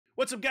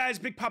What's up, guys?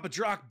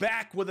 BigPoppaDrock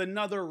back with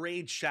another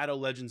Raid Shadow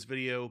Legends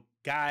video.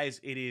 Guys,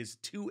 it is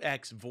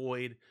 2x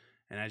Void,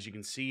 and as you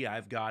can see,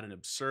 I've got an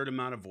absurd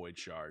amount of Void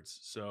shards.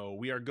 So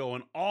we are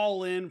going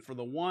all in for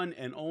the one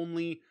and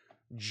only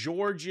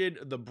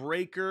GEORGID the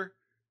Breaker.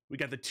 We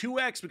got the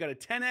 2x, we got a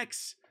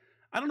 10x.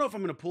 I don't know if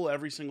I'm going to pull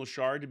every single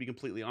shard, to be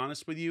completely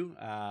honest with you,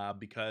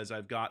 because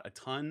I've got a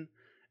ton,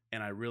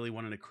 and I really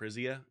wanted a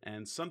Crizia.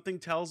 And something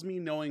tells me,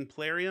 knowing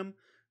Plarium,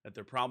 that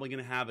they're probably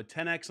going to have a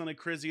 10x on a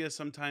Crizia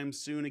sometime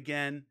soon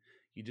again.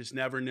 You just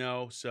never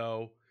know.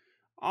 So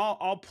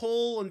I'll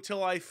pull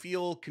until I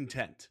feel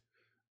content.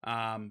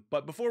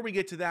 But before we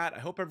get to that, I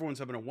hope everyone's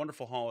having a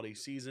wonderful holiday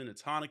season.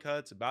 It's Hanukkah.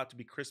 It's about to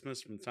be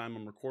Christmas from the time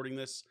I'm recording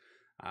this.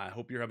 I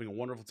hope you're having a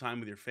wonderful time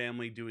with your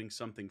family, doing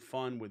something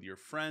fun with your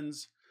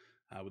friends,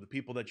 with the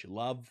people that you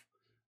love.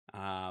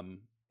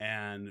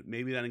 And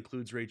maybe that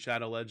includes Raid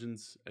Shadow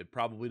Legends. It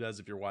probably does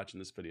if you're watching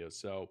this video.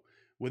 So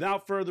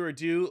without further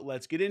ado,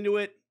 let's get into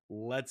it.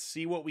 Let's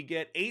see what we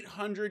get.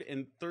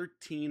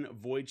 813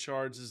 Void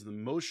shards is the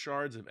most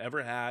shards I've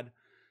ever had.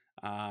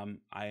 I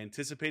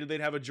anticipated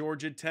they'd have a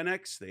GEORGID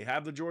 10x. They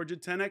have the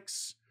GEORGID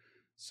 10x.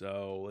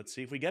 So let's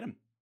see if we get him.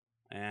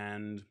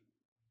 And,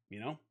 you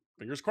know,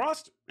 fingers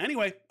crossed.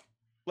 Anyway,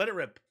 let it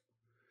rip.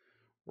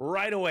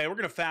 Right away, we're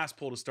going to fast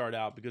pull to start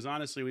out because,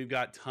 honestly, we've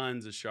got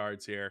tons of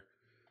shards here.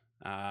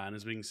 And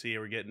as we can see,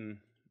 we're getting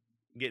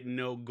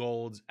no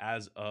golds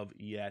as of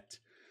yet.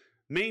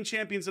 Main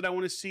champions that I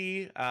want to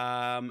see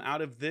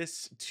out of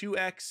this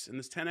 2x and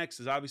this 10x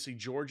is obviously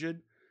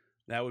GEORGID.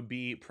 That would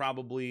be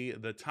probably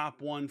the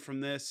top one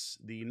from this.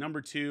 The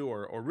number two,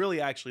 or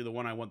really actually the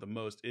one I want the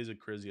most, is a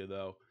Crizia,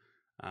 though.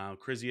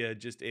 Crizia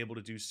just able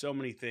to do so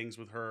many things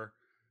with her.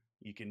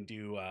 You can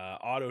do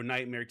auto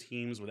nightmare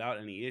teams without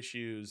any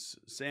issues.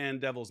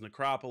 Sand Devils,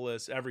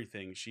 Necropolis,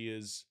 everything. She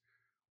is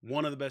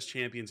one of the best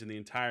champions in the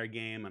entire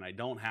game, and I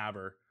don't have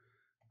her.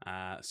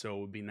 So it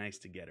would be nice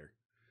to get her.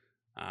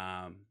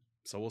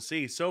 So we'll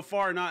see. So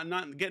far,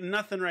 not getting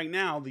nothing right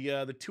now. The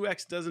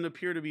 2x doesn't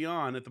appear to be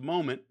on at the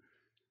moment.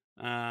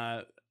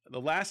 The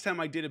last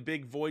time I did a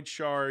big Void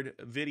shard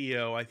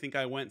video, I think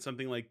I went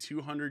something like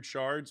 200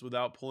 shards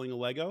without pulling a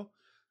Lego.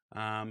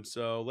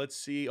 So let's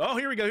see. Oh,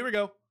 here we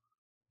go.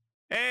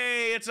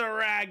 Hey, it's a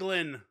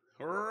Raglan.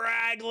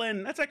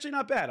 Raglan. That's actually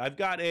not bad. I've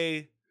got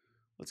a...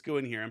 Let's go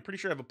in here. I'm pretty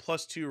sure I have a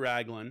 +2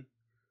 Raglan.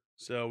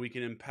 So we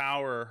can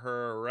empower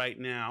her right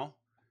now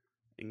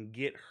and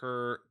get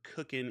her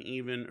cooking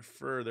even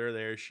further.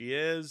 There she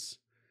is.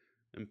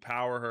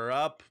 Empower her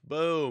up.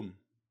 Boom.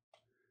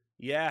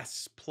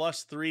 Yes,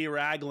 +3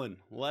 Raglan.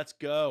 Let's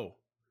go.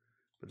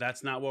 But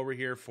that's not what we're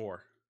here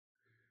for.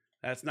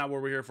 That's not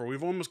what we're here for.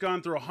 We've almost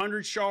gone through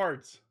 100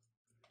 shards.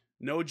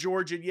 No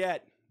GEORGID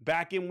yet.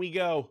 Back in we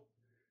go.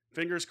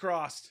 Fingers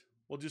crossed.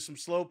 We'll do some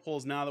slow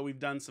pulls now that we've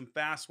done some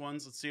fast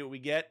ones. Let's see what we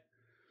get.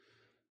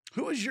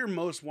 Who is your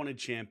most wanted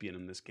champion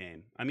in this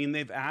game? I mean,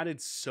 they've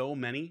added so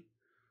many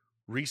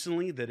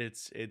recently that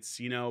it's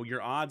you know,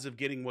 your odds of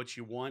getting what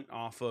you want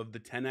off of the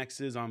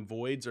 10x's on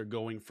Voids are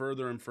going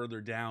further and further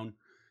down.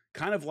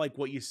 Kind of like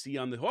what you see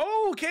on the...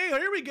 Oh, okay,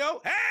 here we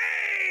go.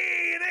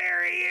 Hey,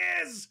 there he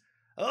is.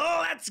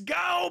 Oh, let's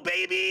go,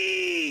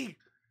 baby.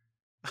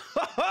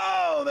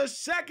 Oh, the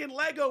second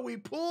Lego we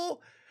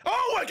pull.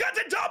 Oh, I got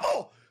the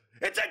double.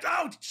 It's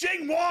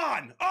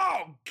Jingwan.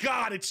 Oh,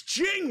 God, it's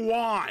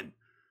Jingwan.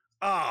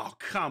 Oh,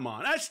 come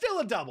on. That's still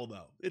a double,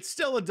 though. It's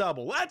still a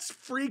double. Let's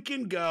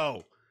freaking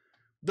go.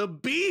 The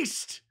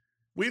beast.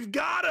 We've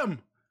got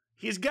him.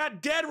 He's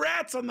got dead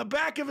rats on the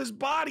back of his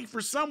body for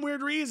some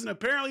weird reason.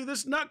 Apparently,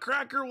 this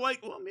nutcracker,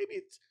 like, well, maybe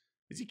it's...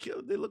 Is he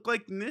killed? They look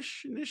like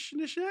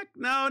Nishak?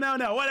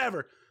 No,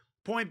 whatever.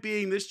 Point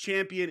being, this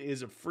champion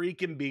is a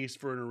freaking beast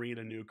for an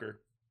arena nuker.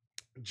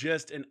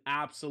 Just an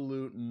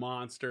absolute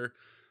monster.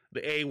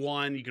 The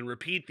A1, you can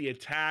repeat the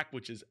attack,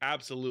 which is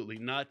absolutely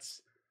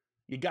nuts.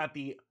 You got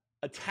the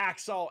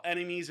attacks all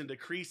enemies and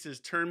decreases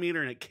turn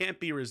meter, and it can't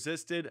be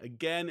resisted.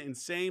 Again,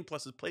 insane,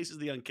 plus it places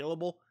the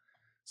unkillable.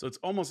 So it's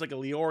almost like a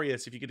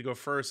Leorius if you get to go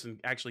first and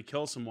actually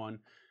kill someone.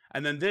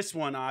 And then this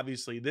one,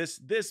 obviously,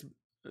 this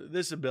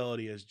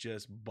ability is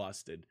just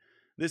busted.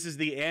 This is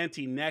the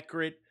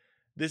anti-Necrit.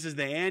 This is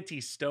the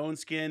anti-Stone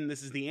Skin.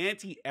 This is the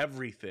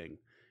anti-everything,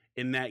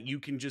 in that you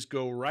can just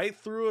go right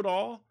through it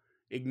all,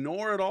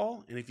 ignore it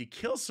all, and if you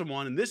kill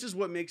someone, and this is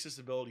what makes this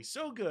ability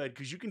so good,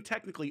 because you can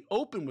technically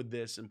open with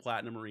this in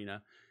Platinum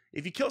Arena.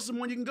 If you kill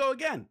someone, you can go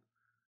again.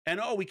 And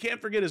oh, we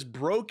can't forget his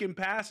broken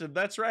passive.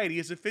 That's right, he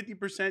has a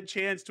 50%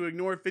 chance to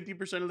ignore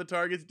 50% of the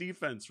target's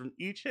defense from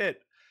each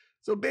hit.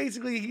 So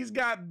basically, he's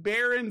got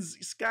Baron's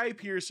Sky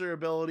Piercer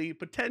ability,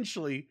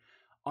 potentially,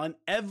 on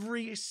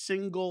every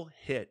single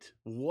hit.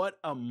 What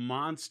a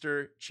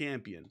monster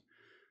champion.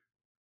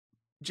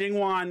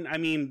 Jingwan, I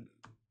mean,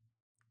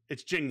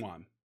 it's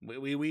Jingwan.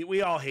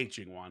 We all hate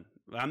Jingwan.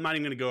 I'm not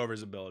even going to go over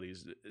his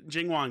abilities.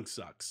 Jingwan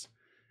sucks.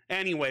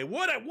 Anyway,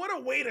 what a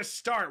way to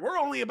start. We're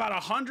only about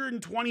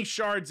 120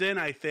 shards in,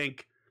 I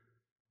think.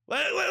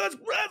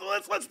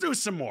 Let's do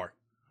some more.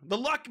 The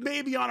luck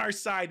may be on our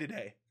side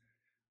today.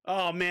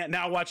 Oh man,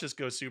 now watch us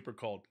go super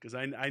cold because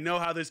I know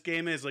how this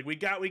game is. Like we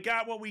got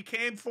what we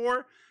came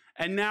for,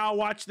 and now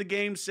watch the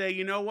game say,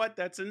 you know what?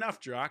 That's enough,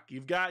 Drock.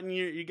 You got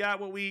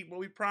what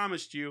we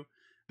promised you.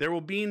 There will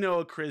be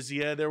no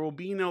Acrisia. There will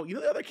be no. You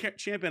know the other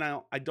champion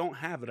I don't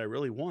have that I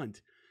really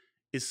want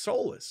is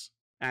Solus.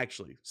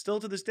 Actually, still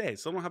to this day,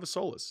 still don't have a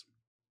Solus.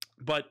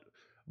 But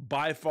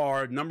by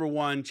far,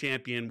 #1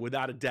 champion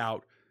without a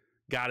doubt,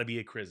 got to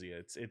be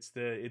Acrisia.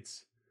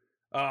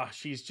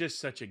 She's just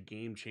such a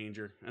game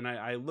changer. And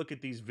I look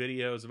at these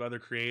videos of other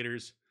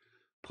creators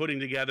putting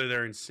together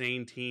their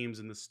insane teams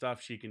and the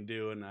stuff she can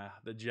do, and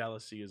the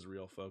jealousy is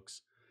real,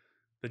 folks.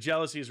 The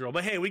jealousy is real.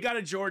 But hey, we got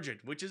a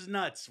GEORGID, which is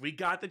nuts. We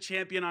got the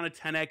champion on a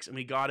 10x, and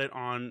we got it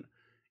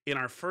in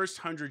our first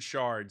 100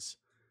 shards,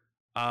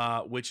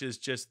 which is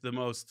just the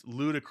most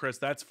ludicrous.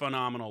 That's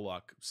phenomenal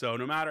luck. So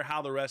no matter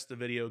how the rest of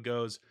the video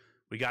goes,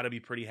 we got to be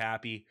pretty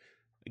happy.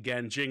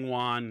 Again,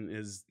 Jingwan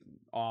is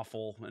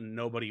awful, and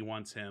nobody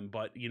wants him.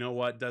 But you know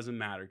what? Doesn't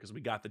matter because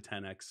we got the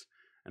 10x,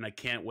 and I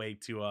can't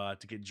wait to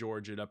get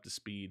GEORGID up to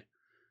speed.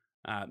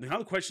 Now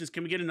the question is,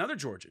 can we get another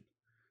GEORGID?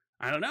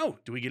 I don't know.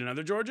 Do we get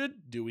another GEORGID?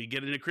 Do we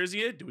get an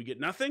Acrisia? Do we get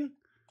nothing?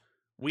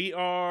 We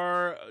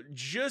are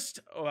just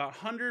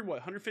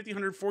 150,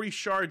 140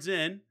 shards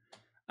in.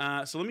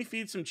 So let me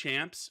feed some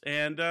champs,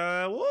 and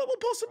we'll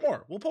pull some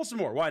more. We'll pull some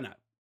more. Why not?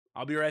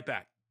 I'll be right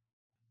back.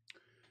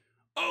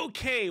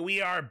 Okay, we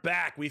are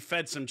back. We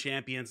fed some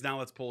champions. Now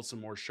let's pull some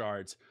more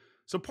shards.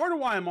 So part of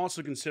why I'm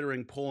also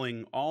considering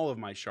pulling all of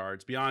my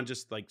shards, beyond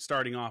just like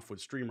starting off with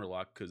streamer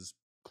luck, because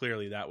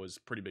clearly that was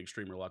pretty big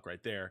streamer luck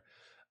right there,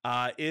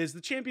 is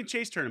the Champion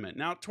Chase Tournament.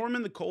 Now,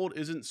 Tormund the Cold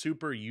isn't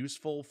super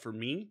useful for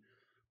me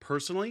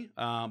personally,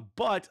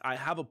 but I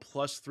have a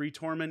 +3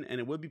 Tormund, and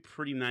it would be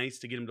pretty nice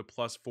to get him to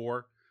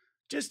 +4,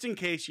 just in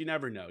case. You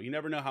never know. You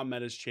never know how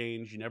metas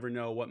change. You never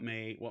know what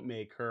may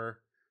occur.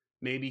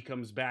 Maybe he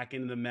comes back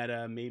into the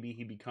meta. Maybe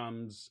he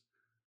becomes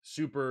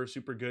super,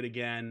 super good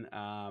again.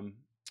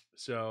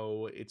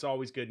 So it's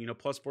always good. You know,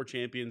 +4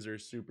 champions are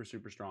super,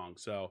 super strong.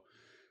 So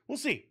we'll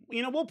see.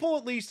 You know, we'll pull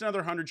at least another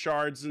 100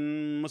 shards,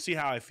 and we'll see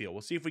how I feel.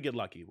 We'll see if we get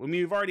lucky. I mean,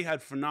 we've already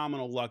had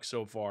phenomenal luck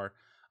so far.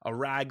 A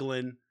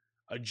Raglan,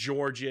 a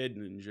GEORGID,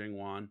 and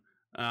Jingwan.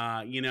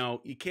 You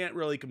know, you can't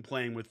really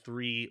complain with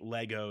 3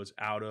 Legos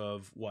out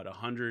of, what,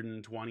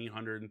 120,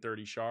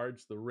 130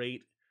 shards. The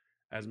rate,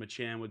 as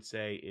Machan would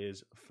say,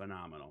 is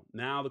phenomenal.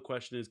 Now the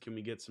question is, can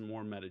we get some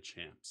more meta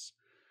champs?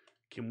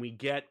 Can we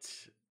get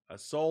a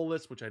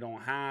Solus, which I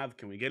don't have?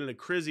 Can we get an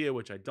Acrisia,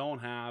 which I don't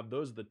have?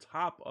 Those are the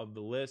top of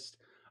the list.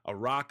 A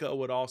Raka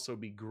would also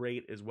be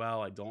great as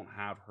well. I don't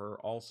have her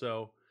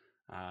also.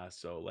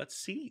 So let's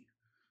see.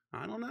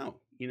 I don't know,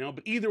 you know,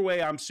 but either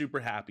way, I'm super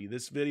happy.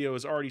 This video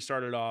has already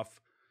started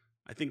off.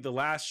 I think the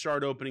last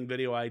shard opening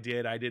video I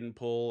didn't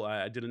pull.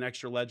 I did an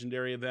extra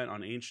legendary event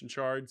on ancient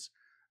shards,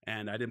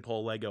 and I didn't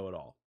pull a Lego at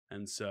all.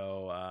 And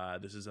so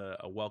this is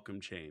a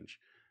welcome change.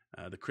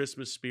 The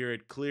Christmas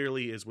spirit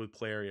clearly is with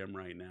Plarium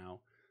right now.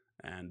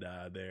 And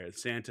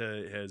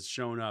Santa has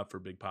shown up for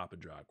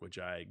BigPoppaDrock, which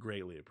I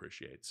greatly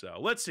appreciate. So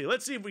let's see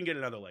if we can get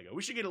another Lego.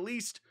 We should get at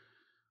least,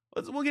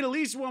 we'll get at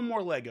least one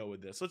more Lego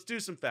with this. Let's do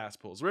some fast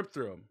pulls. Rip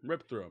through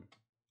them.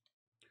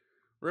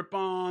 Rip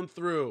on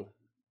through.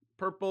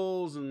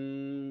 Purples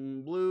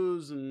and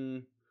blues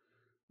and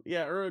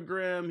yeah,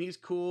 Uragrim, he's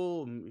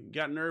cool.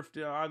 Got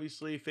nerfed,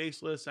 obviously.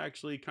 Faceless,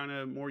 actually kind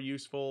of more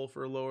useful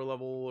for a lower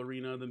level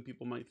arena than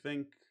people might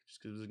think,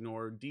 just because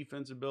ignore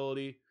defense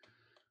ability.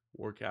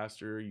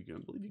 Warcaster, I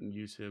believe you can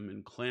use him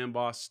in clan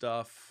boss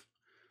stuff.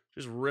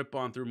 Just rip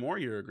on through more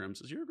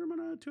Uragrims. Is Uragrim on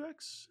a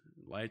 2x?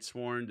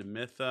 Lightsworn,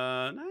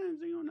 Demitha.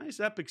 Nice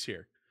epics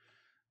here.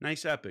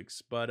 Nice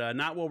epics, but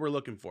not what we're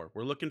looking for.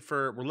 We're looking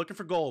for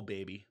gold,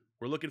 baby.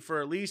 We're looking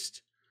for at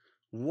least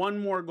one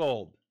more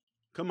gold.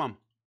 Come on.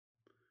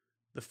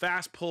 The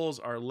fast pulls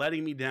are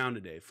letting me down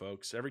today,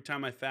 folks. Every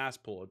time I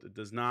fast pull, it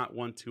does not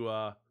want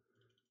to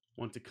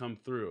come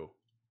through.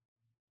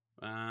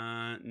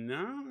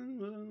 No,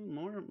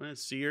 more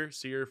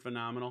Seer,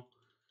 phenomenal.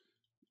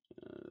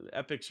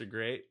 Epics are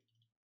great.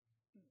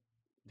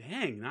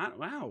 Dang,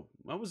 wow.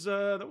 That was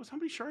how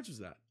many shards was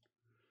that?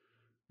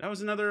 That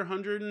was another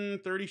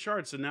 130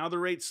 shards. So now the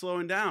rate's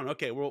slowing down.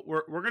 Okay,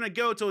 we're gonna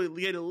go till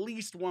we get at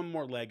least one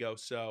more Lego.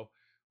 So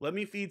let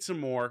me feed some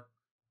more,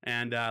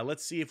 and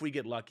let's see if we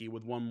get lucky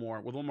with one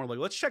more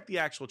Lego. Let's check the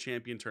actual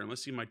champion tournament.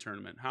 Let's see my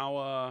tournament.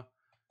 How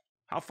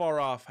far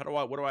off?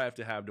 What do I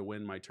have to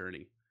win my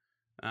tourney?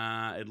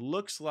 It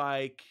looks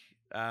like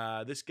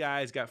this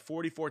guy's got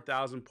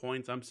 44,000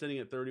 points. I'm sitting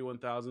at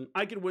 31,000.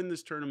 I could win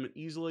this tournament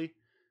easily,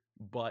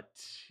 but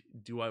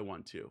do I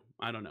want to?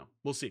 I don't know.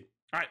 We'll see.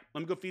 All right,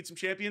 let me go feed some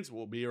champions.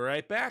 We'll be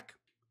right back.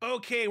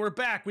 Okay, we're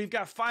back. We've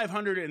got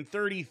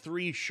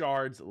 533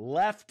 shards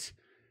left,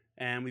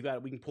 and we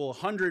can pull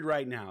 100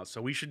 right now.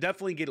 So we should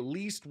definitely get at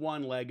least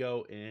one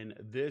Lego in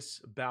this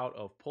bout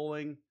of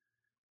pulling.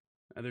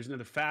 There's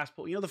another fast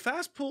pull. You know, the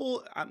fast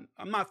pull, I'm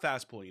not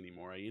fast pulling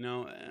anymore. You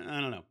know, I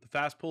don't know. The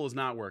fast pull is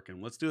not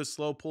working. Let's do a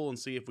slow pull and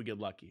see if we get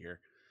lucky here.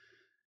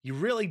 you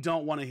really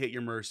don't want to hit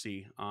your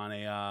mercy on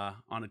a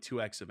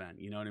 2x event.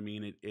 You know what I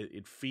mean?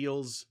 It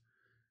feels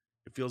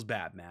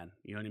bad, man.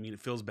 You know what I mean?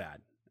 It feels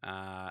bad.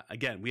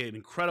 Again, we had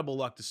incredible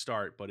luck to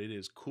start, but it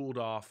is cooled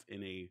off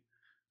in a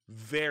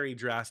very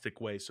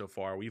drastic way so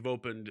far. We've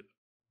opened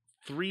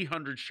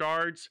 300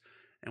 shards,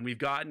 and we've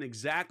gotten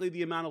exactly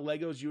the amount of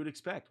Legos you would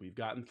expect. We've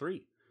gotten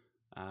 3.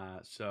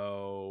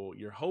 So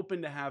you're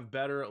hoping to have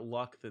better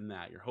luck than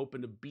that. You're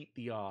hoping to beat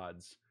the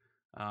odds,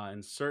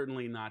 and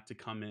certainly not to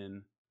come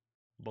in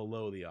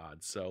below the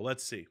odds. So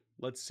let's see.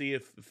 Let's see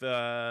if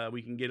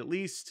we can get at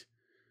least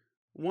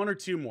 1 or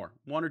 2 more.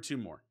 1 or 2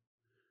 more.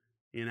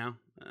 You know?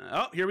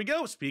 Oh, here we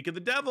go. Speak of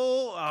the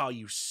devil. Oh,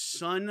 you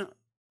son.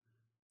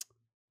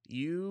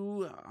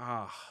 You.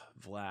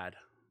 Vlad.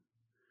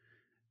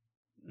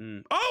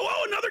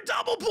 Oh, another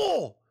double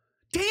pull.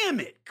 Damn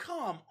it.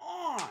 Come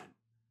on.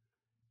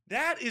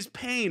 That is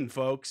pain,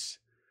 folks.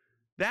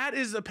 That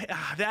is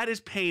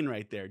pain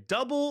right there. A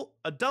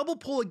double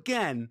pull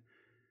again.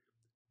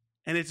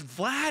 And it's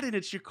Vlad and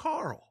it's your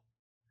Carl.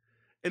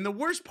 And the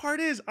worst part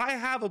is I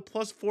have a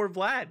 +4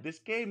 Vlad. This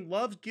game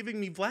loves giving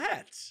me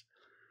Vlads.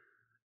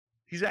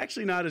 He's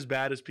actually not as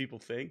bad as people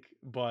think,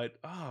 but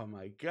oh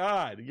my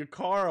God, your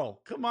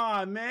Carl. Come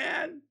on,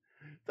 man.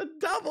 The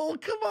double,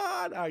 come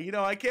on. You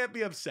know, I can't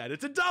be upset.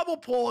 It's a double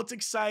pull. It's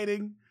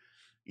exciting.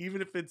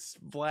 Even if it's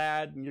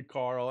Vlad and your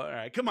Carl. All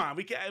right, come on.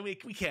 We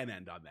can't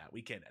end on that.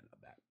 We can't end on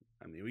that.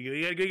 I mean,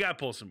 we got to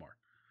pull some more.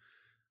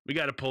 We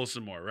got to pull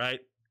some more, right?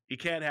 You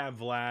can't have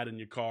Vlad and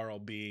your Carl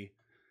be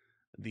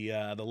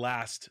the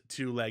last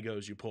 2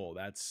 Legos you pull.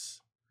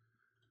 That's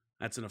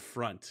an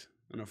affront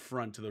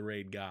to the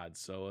raid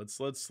gods. So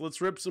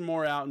let's rip some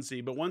more out and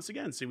see. But once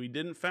again, see, we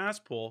didn't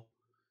fast pull.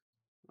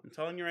 I'm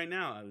telling you right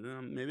now,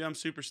 maybe I'm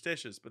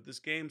superstitious, but this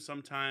game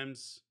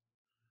sometimes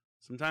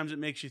it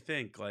makes you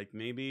think, like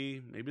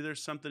maybe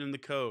there's something in the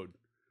code.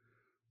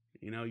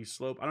 You know,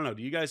 I don't know.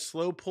 Do you guys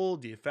slow pull?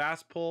 Do you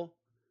fast pull?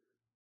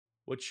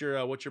 What's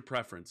your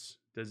preference?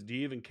 Do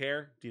you even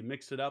care? Do you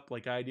mix it up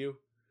like I do?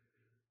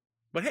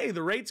 But hey,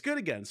 the rate's good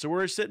again. So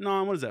we're sitting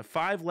on, what is that,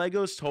 5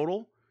 Legos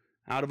total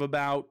out of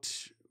about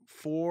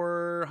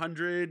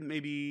 400,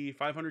 maybe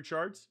 500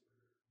 shards.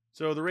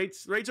 So the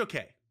rate's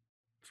okay.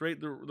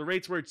 The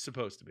rate's where it's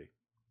supposed to be.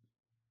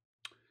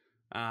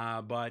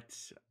 But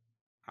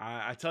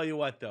I tell you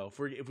what, though,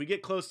 if we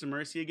get close to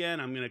Mercy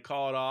again, I'm going to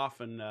call it off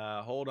and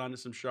hold on to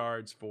some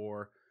shards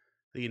for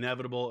the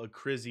inevitable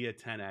Acrizia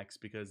 10x,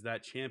 because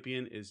that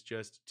champion is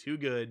just too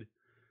good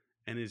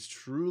and is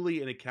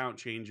truly an account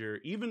changer,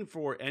 even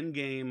for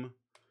endgame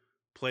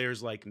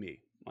players like me.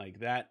 Like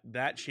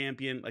that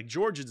champion, like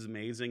GEORGID is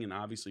amazing and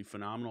obviously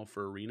phenomenal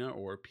for Arena,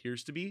 or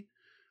appears to be.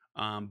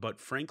 But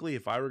frankly,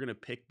 if I were going to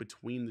pick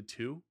between the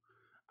two,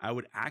 I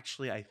would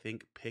actually, I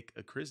think, pick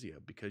Acrizia,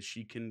 because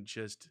she can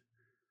just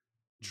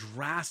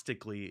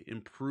drastically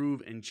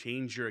improve and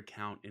change your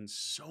account in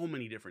so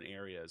many different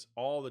areas.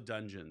 All the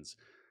dungeons,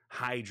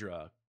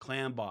 Hydra,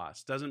 Clan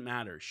Boss, doesn't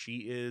matter. She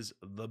is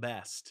the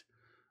best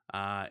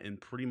in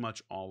pretty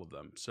much all of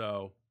them.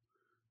 So,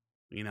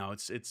 you know,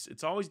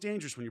 it's always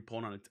dangerous when you're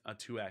pulling on a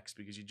 2x,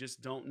 because you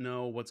just don't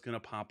know what's going to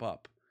pop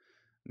up.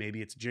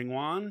 Maybe it's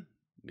Jingwan,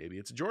 maybe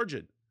it's a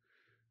GEORGID.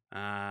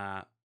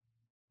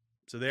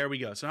 So there we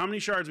go. So how many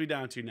shards are we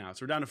down to now?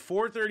 So we're down to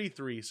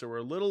 433. So we're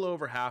a little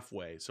over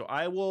halfway. So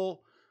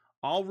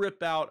I'll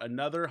rip out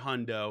another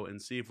hundo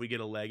and see if we get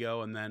a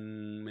Lego, and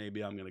then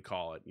maybe I'm going to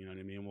call it. You know what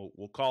I mean?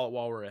 We'll call it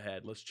while we're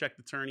ahead. Let's check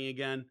the tourney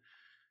again.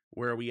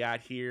 Where are we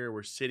at here?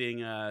 We're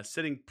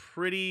sitting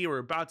pretty. We're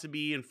about to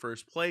be in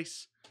first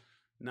place.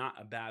 Not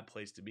a bad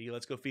place to be.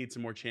 Let's go feed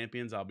some more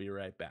champions. I'll be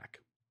right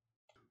back.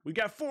 We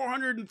got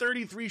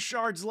 433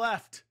 shards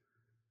left.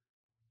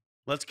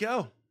 Let's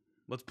go.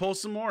 Let's pull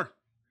some more.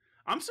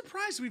 I'm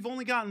surprised we've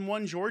only gotten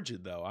 1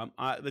 GEORGID, though.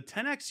 The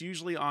 10x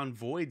usually on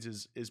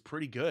Voids is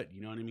pretty good.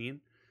 You know what I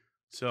mean?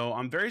 So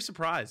I'm very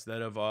surprised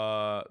that of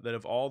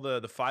all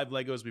the 5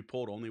 Legos we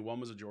pulled, only 1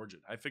 was a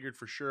GEORGID. I figured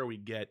for sure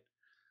we'd get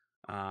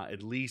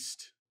at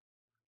least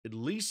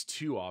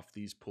 2 off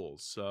these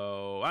pulls.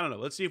 So I don't know.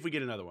 Let's see if we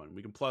get another one.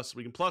 We can plus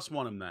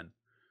 1 him then.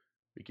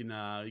 You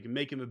can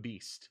make him a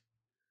beast.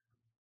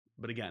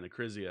 But again,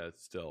 Acrizia is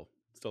still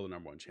the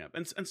 #1 champ.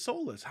 And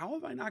Solus. How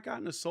have I not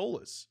gotten a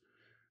Solus?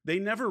 They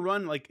never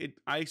run like it.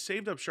 I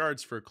saved up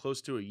shards for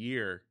close to a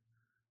year,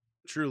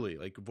 truly,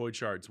 like void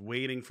shards,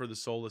 waiting for the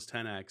Solus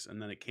 10x,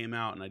 and then it came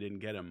out and I didn't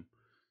get him.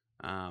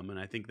 And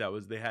I think that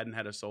was, they hadn't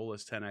had a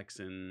Solus 10x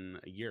in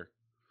a year,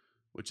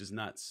 which is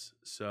nuts.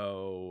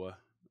 So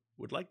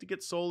would like to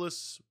get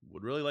Solus,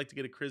 would really like to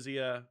get a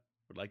Acrizia,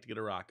 would like to get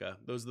a Raka.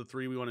 Those are the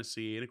 3 we want to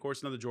see. And of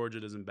course, another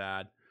GEORGID isn't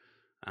bad.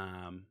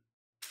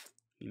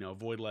 You know,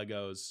 void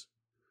Legos.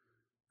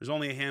 There's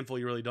only a handful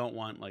you really don't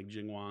want, like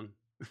Jingwang.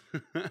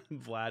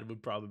 Vlad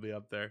would probably be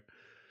up there.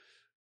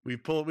 We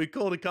pulled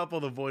a couple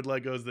of the void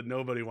Legos that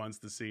nobody wants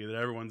to see, that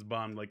everyone's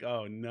bummed, like,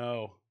 oh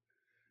no.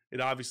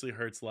 It obviously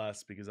hurts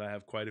less because I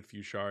have quite a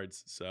few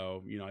shards.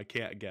 So, you know, I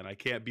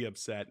can't be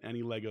upset.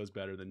 Any Lego's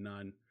better than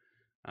none.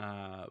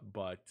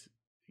 But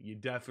you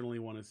definitely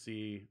want to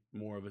see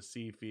more of a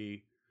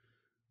Sifi,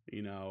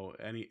 you know,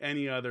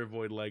 any other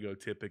Void Lego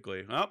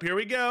typically. Oh, here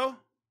we go.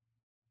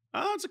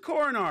 Oh, it's a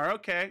Coronar.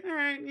 Okay. All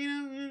right. You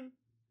know,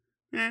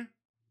 yeah.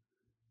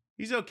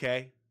 He's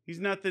okay. He's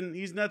nothing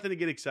to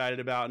get excited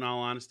about, in all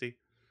honesty.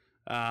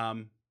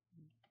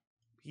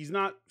 He's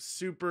not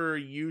super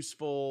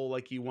useful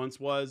like he once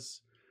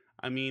was.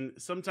 I mean,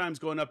 sometimes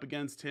going up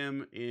against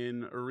him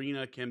in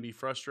arena can be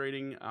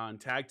frustrating on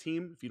tag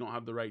team if you don't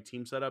have the right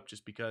team setup,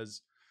 just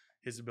because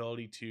his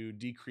ability to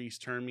decrease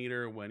turn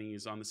meter when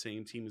he's on the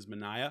same team as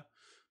Manaya.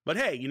 But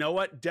hey, you know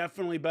what?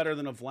 Definitely better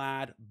than a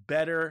Vlad,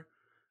 better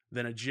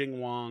than a Jing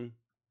Wong,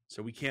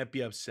 so we can't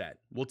be upset.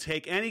 We'll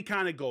take any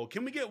kind of gold.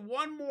 Can we get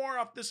one more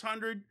off this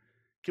 100?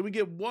 Can we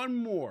get one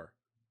more?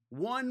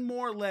 One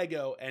more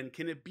Lego, and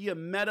can it be a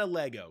meta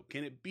Lego?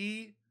 Can it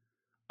be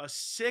a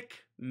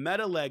sick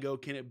meta Lego?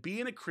 Can it be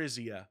an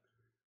Acrizia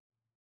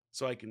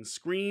so I can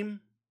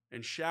scream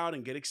and shout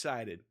and get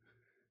excited?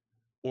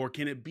 Or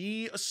can it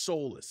be a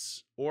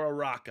Solus or a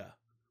Raka?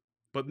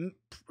 But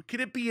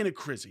can it be an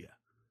Acrizia?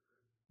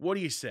 What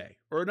do you say?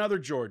 Or another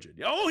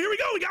GEORGID? Oh, here we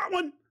go. We got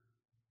one.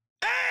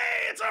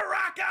 Hey, it's a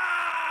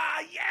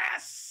Raka.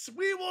 Yes,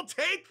 we will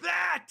take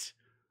that.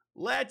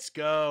 Let's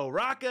go.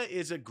 Raka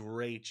is a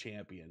great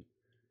champion.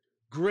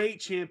 Great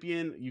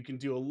champion. You can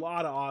do a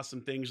lot of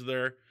awesome things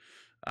there.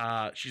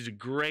 She's a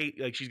great,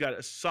 like, she's got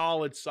a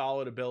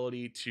solid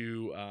ability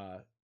to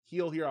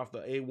heal here off the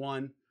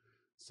A1.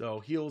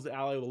 So heals the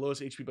ally with the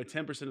lowest HP by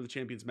 10% of the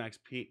champion's max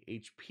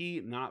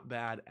HP. Not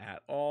bad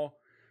at all.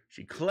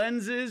 She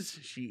cleanses.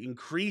 She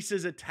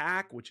increases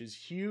attack, which is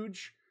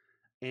huge.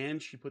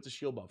 And she puts a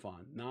shield buff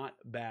on. Not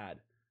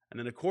bad. And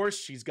then, of course,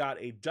 she's got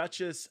a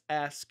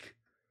Duchess-esque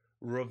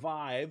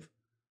revive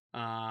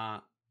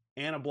and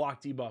a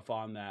block debuff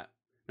on that.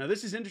 Now,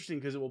 this is interesting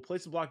because it will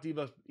place a block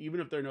debuff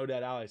even if there are no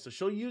dead allies. So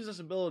she'll use this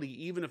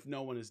ability even if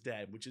no one is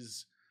dead, which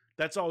is...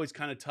 that's always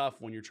kind of tough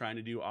when you're trying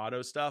to do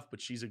auto stuff,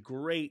 but she's a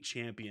great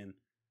champion.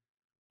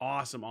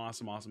 Awesome.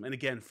 And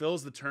again,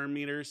 fills the turn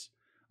meters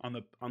on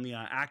the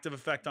active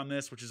effect on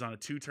this, which is on a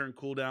 2-turn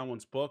cooldown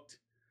once booked,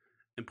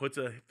 and puts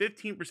a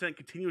 15%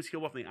 continuous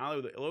heal buff on the ally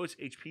with the lowest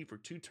HP for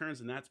 2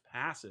 turns, and that's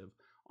passive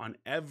on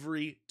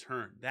every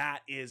turn. That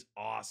is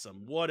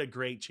awesome. What a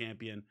great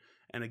champion.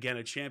 And again,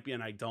 a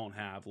champion I don't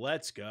have.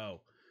 Let's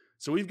go.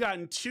 So we've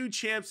gotten 2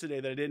 champs today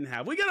that I didn't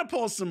have. We got to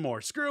pull some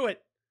more. Screw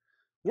it.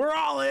 We're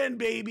all in,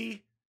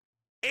 baby.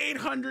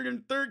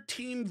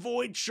 813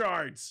 void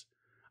shards.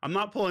 I'm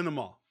not pulling them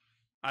all.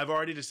 I've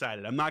already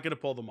decided. I'm not going to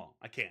pull them all.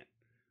 I can't.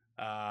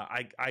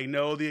 I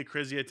know the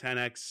Acrizia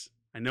 10X.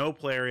 I know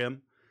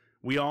Plarium.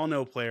 We all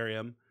know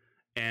Plarium.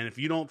 And if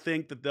you don't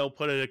think that they'll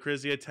put an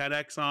Acrizia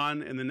 10X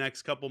on in the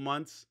next couple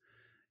months,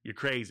 you're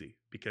crazy.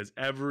 Because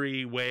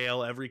every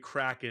whale, every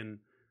Kraken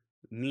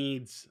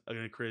needs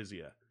an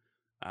Acrizia.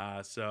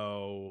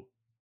 So...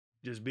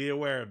 just be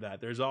aware of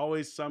that. There's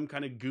always some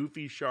kind of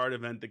goofy shard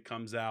event that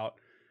comes out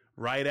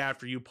right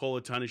after you pull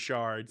a ton of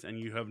shards and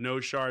you have no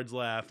shards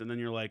left. And then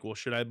you're like, well,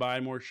 should I buy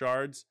more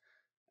shards?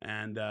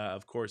 And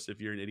of course,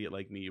 if you're an idiot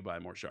like me, you buy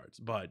more shards.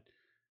 But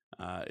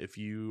if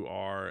you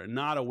are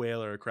not a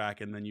whale or a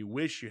kraken, then you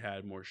wish you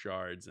had more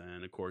shards.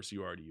 And of course,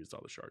 you already used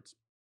all the shards.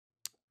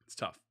 It's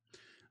tough.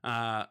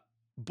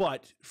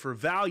 But for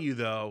value,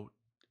 though,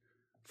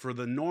 for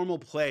the normal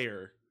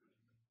player,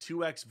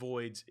 2x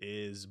voids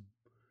is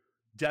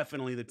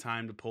definitely the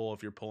time to pull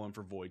if you're pulling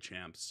for void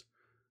champs.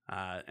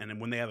 And then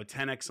when they have a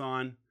 10x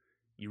on,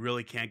 you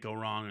really can't go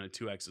wrong on a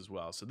 2x as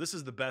well. So this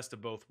is the best of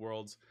both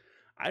worlds.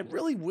 I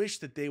really wish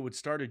that they would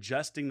start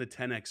adjusting the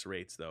 10x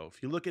rates, though.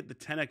 If you look at the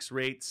 10x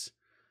rates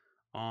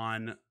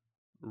on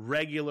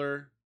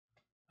regular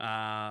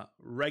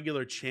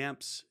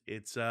champs,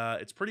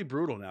 it's pretty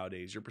brutal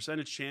nowadays. Your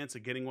percentage chance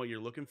of getting what you're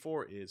looking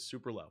for is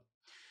super low.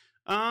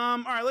 All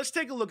right, let's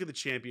take a look at the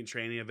champion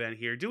training event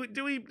here. Do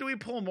we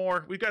pull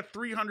more? We've got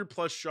 300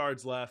 plus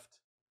shards left.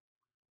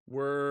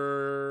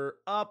 We're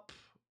up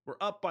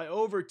by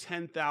over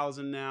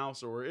 10,000 now,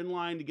 so we're in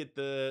line to get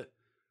the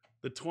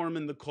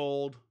Tormund the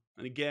Cold.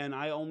 And again,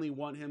 I only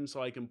want him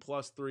so I can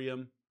 +3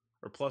 him,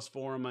 or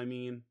 +4 him, I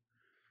mean.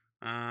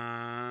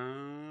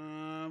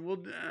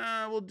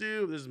 We'll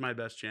do, this is my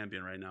best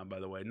champion right now, by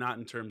the way, not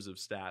in terms of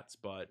stats,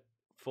 but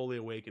Fully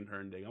Awakened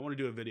Hernding. I want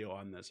to do a video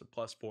on this, a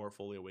 +4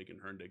 Fully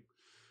Awakened Hernding.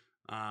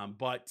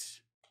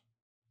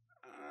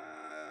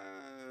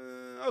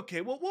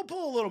 Okay, we'll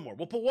pull a little more.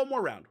 We'll pull one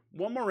more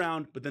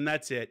round, but then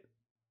that's it,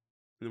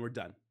 and then we're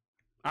done.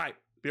 All right,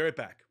 be right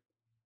back.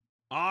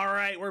 All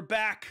right, we're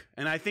back,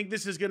 and I think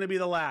this is going to be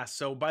the last.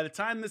 So by the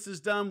time this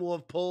is done, we'll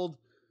have pulled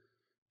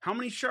how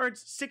many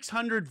shards?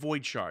 600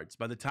 void shards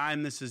by the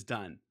time this is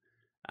done.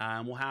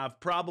 We'll have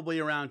probably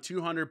around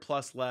 200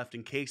 plus left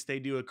in case they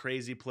do a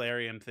crazy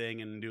Plarium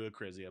thing and do a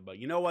Acrizia. But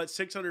you know what?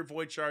 600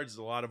 void shards is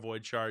a lot of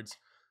void shards.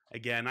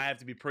 Again, I have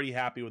to be pretty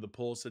happy with the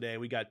pulls today.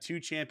 We got 2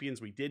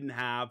 champions we didn't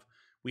have.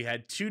 We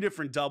had 2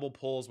 different double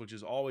pulls, which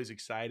is always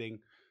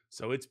exciting.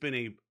 So it's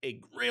been a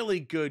really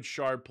good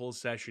shard pull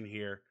session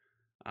here,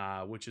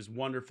 which is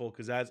wonderful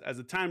because as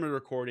the time of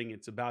recording,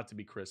 it's about to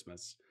be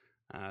Christmas.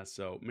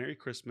 So Merry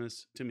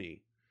Christmas to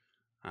me.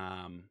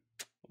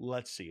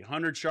 Let's see.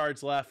 100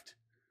 shards left.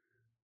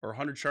 Or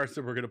 100 shards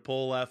that we're going to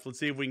pull left. Let's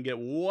see if we can get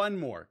one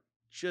more.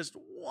 Just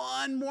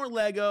one more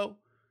Lego.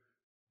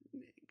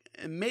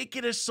 And make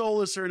it a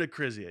Solus or an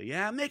Acrizia.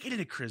 Yeah, make it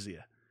an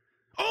Acrizia.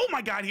 Oh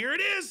my God, here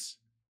it is.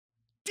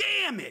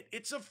 Damn it.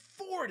 It's a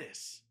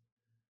Fortis.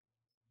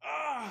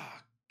 Oh,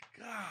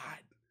 God.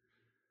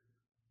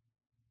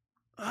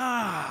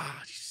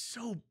 Ah, he's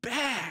so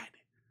bad.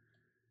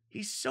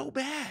 He's so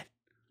bad.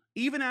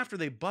 Even after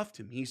they buffed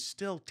him, he's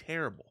still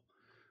terrible.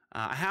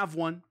 I have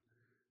one.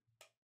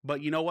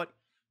 But you know what?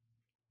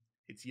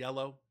 It's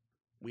yellow.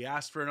 We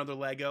asked for another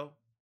Lego.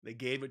 They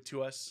gave it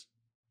to us.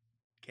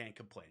 Can't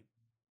complain.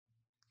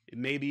 It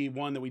may be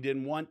one that we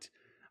didn't want.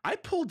 I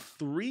pulled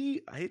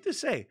 3. I hate to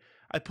say,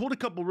 I pulled a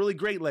couple really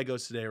great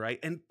Legos today, right?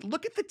 And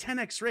look at the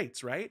 10x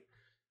rates, right?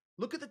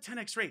 Look at the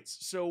 10x rates.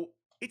 So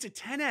it's a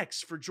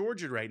 10x for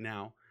GEORGID right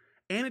now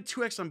and a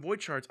 2x on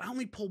Void Shards. I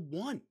only pulled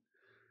 1.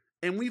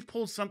 And we've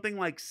pulled something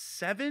like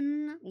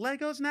 7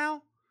 Legos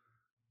now.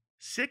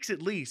 6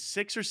 at least.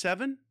 6 or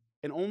 7.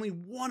 And only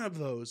one of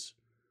those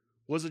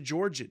was a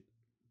GEORGID.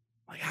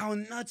 Like, how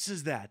nuts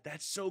is that?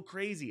 That's so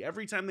crazy.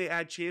 Every time they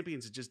add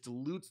champions, it just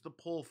dilutes the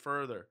pull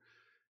further.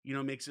 You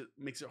know, makes it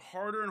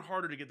harder and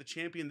harder to get the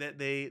champion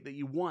that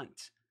you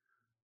want.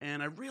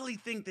 And I really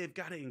think they've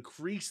got to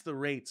increase the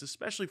rates,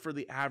 especially for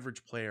the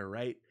average player,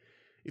 right?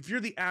 If you're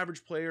the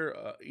average player,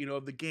 you know,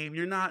 of the game,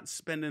 you're not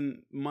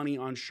spending money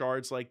on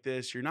shards like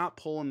this. You're not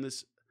pulling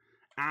this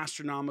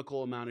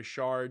astronomical amount of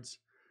shards.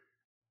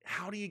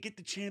 How do you get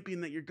the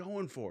champion that you're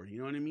going for? You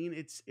know what I mean?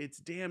 It's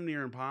damn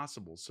near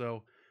impossible.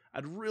 So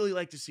I'd really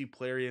like to see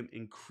Plarium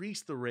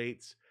increase the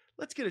rates.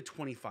 Let's get a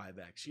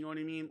 25x. You know what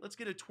I mean? Let's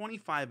get a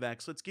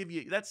 25x. Let's give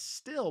you, that's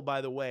still,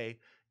 by the way,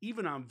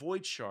 even on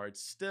Void Shards,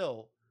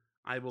 still,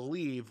 I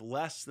believe,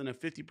 less than a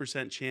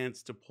 50%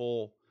 chance to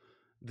pull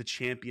the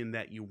champion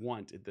that you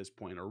want at this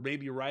point, or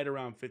maybe right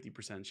around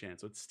 50%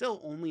 chance. So it's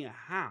still only a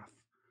half.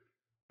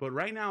 But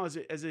right now, as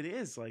it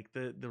is, like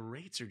the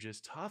rates are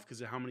just tough because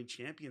of how many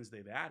champions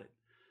they've added.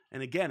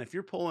 And again, if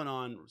you're pulling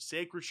on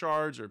Sacred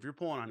Shards or if you're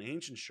pulling on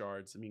Ancient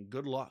Shards, I mean,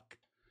 good luck.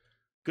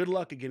 Good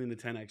luck at getting the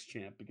 10x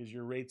champ because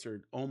your rates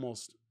are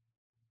almost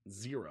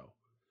 0.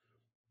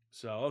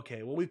 So,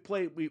 okay, well, we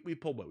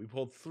pulled what? We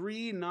pulled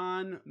 3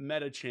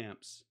 non-meta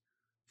champs.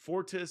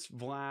 Fortis,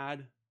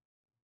 Vlad,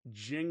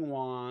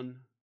 Jingwan.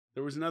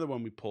 There was another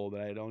one we pulled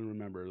that I don't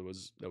remember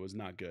that was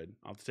not good.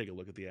 I'll have to take a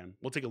look at the end.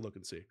 We'll take a look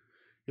and see.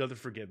 You'll have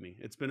to forgive me.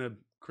 It's been a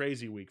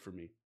crazy week for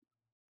me.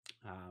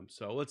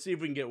 So let's see if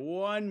we can get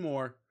one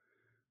more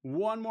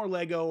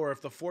Lego, or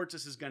if the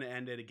Fortis is going to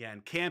end it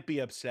again. Can't be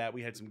upset.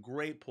 We had some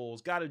great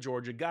pulls. Got a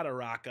Georgia, got a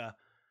Raka,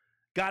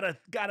 got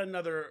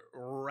another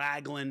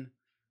Raglan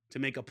to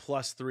make a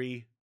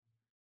 +3.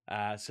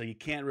 So you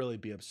can't really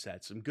be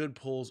upset. Some good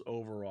pulls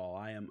overall.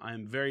 I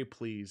am very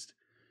pleased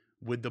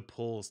with the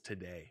pulls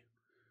today.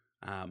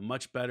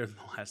 Much better than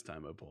the last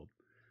time I pulled.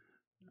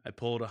 I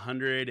pulled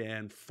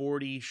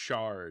 140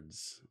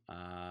 shards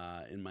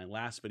in my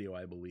last video,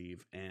 I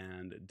believe,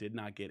 and did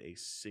not get a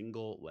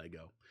single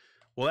Lego.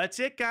 Well, that's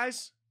it,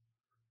 guys.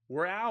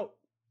 We're out.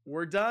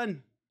 We're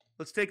done.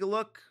 Let's take a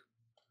look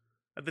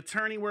at the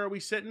tourney. Where are we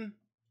sitting?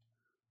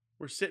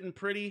 We're sitting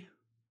pretty.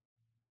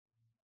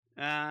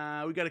 We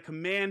got a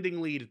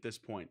commanding lead at this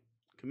point.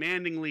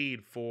 Commanding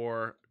lead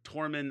for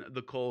Tormund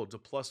the Cold to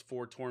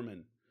 +4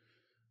 Tormund.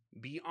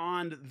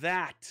 Beyond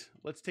that,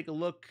 let's take a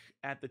look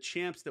at the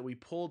champs that we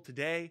pulled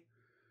today.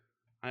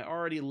 I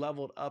already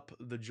leveled up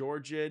the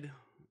GEORGID.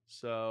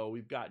 So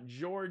we've got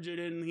GEORGID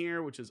in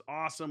here, which is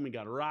awesome. We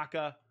got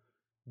Raka,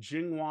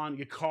 Jingwan,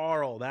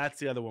 Yakarl. That's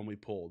the other one we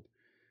pulled.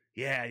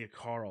 Yeah,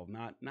 Yakarl.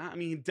 I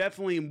mean,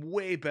 definitely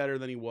way better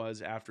than he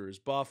was after his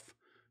buff.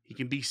 He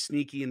can be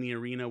sneaky in the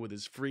arena with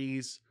his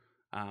freeze.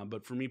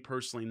 But for me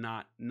personally,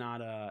 not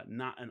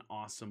an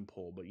awesome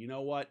pull. But you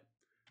know what?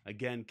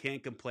 Again,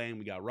 can't complain.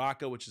 We got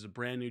Raka, which is a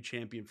brand new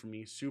champion for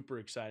me. Super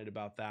excited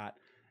about that.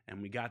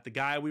 And we got the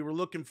guy we were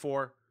looking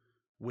for,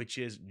 which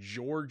is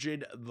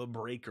GEORGID the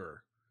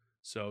Breaker.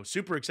 So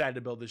super excited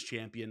to build this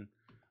champion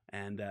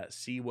and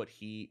see what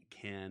he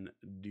can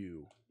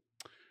do.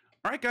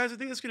 All right, guys, I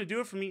think that's going to do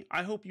it for me.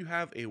 I hope you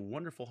have a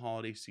wonderful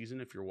holiday season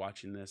if you're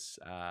watching this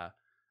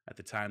at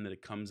the time that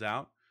it comes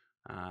out.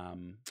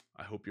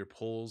 I hope your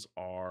pulls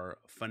are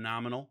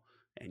phenomenal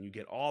and you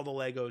get all the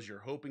Legos you're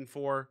hoping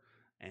for,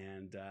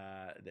 and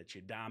that you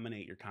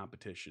dominate your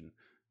competition.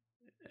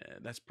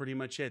 That's pretty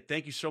much it.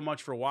 Thank you so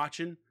much for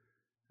watching.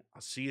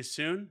 I'll see you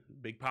soon.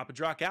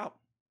 BigPoppaDrock out.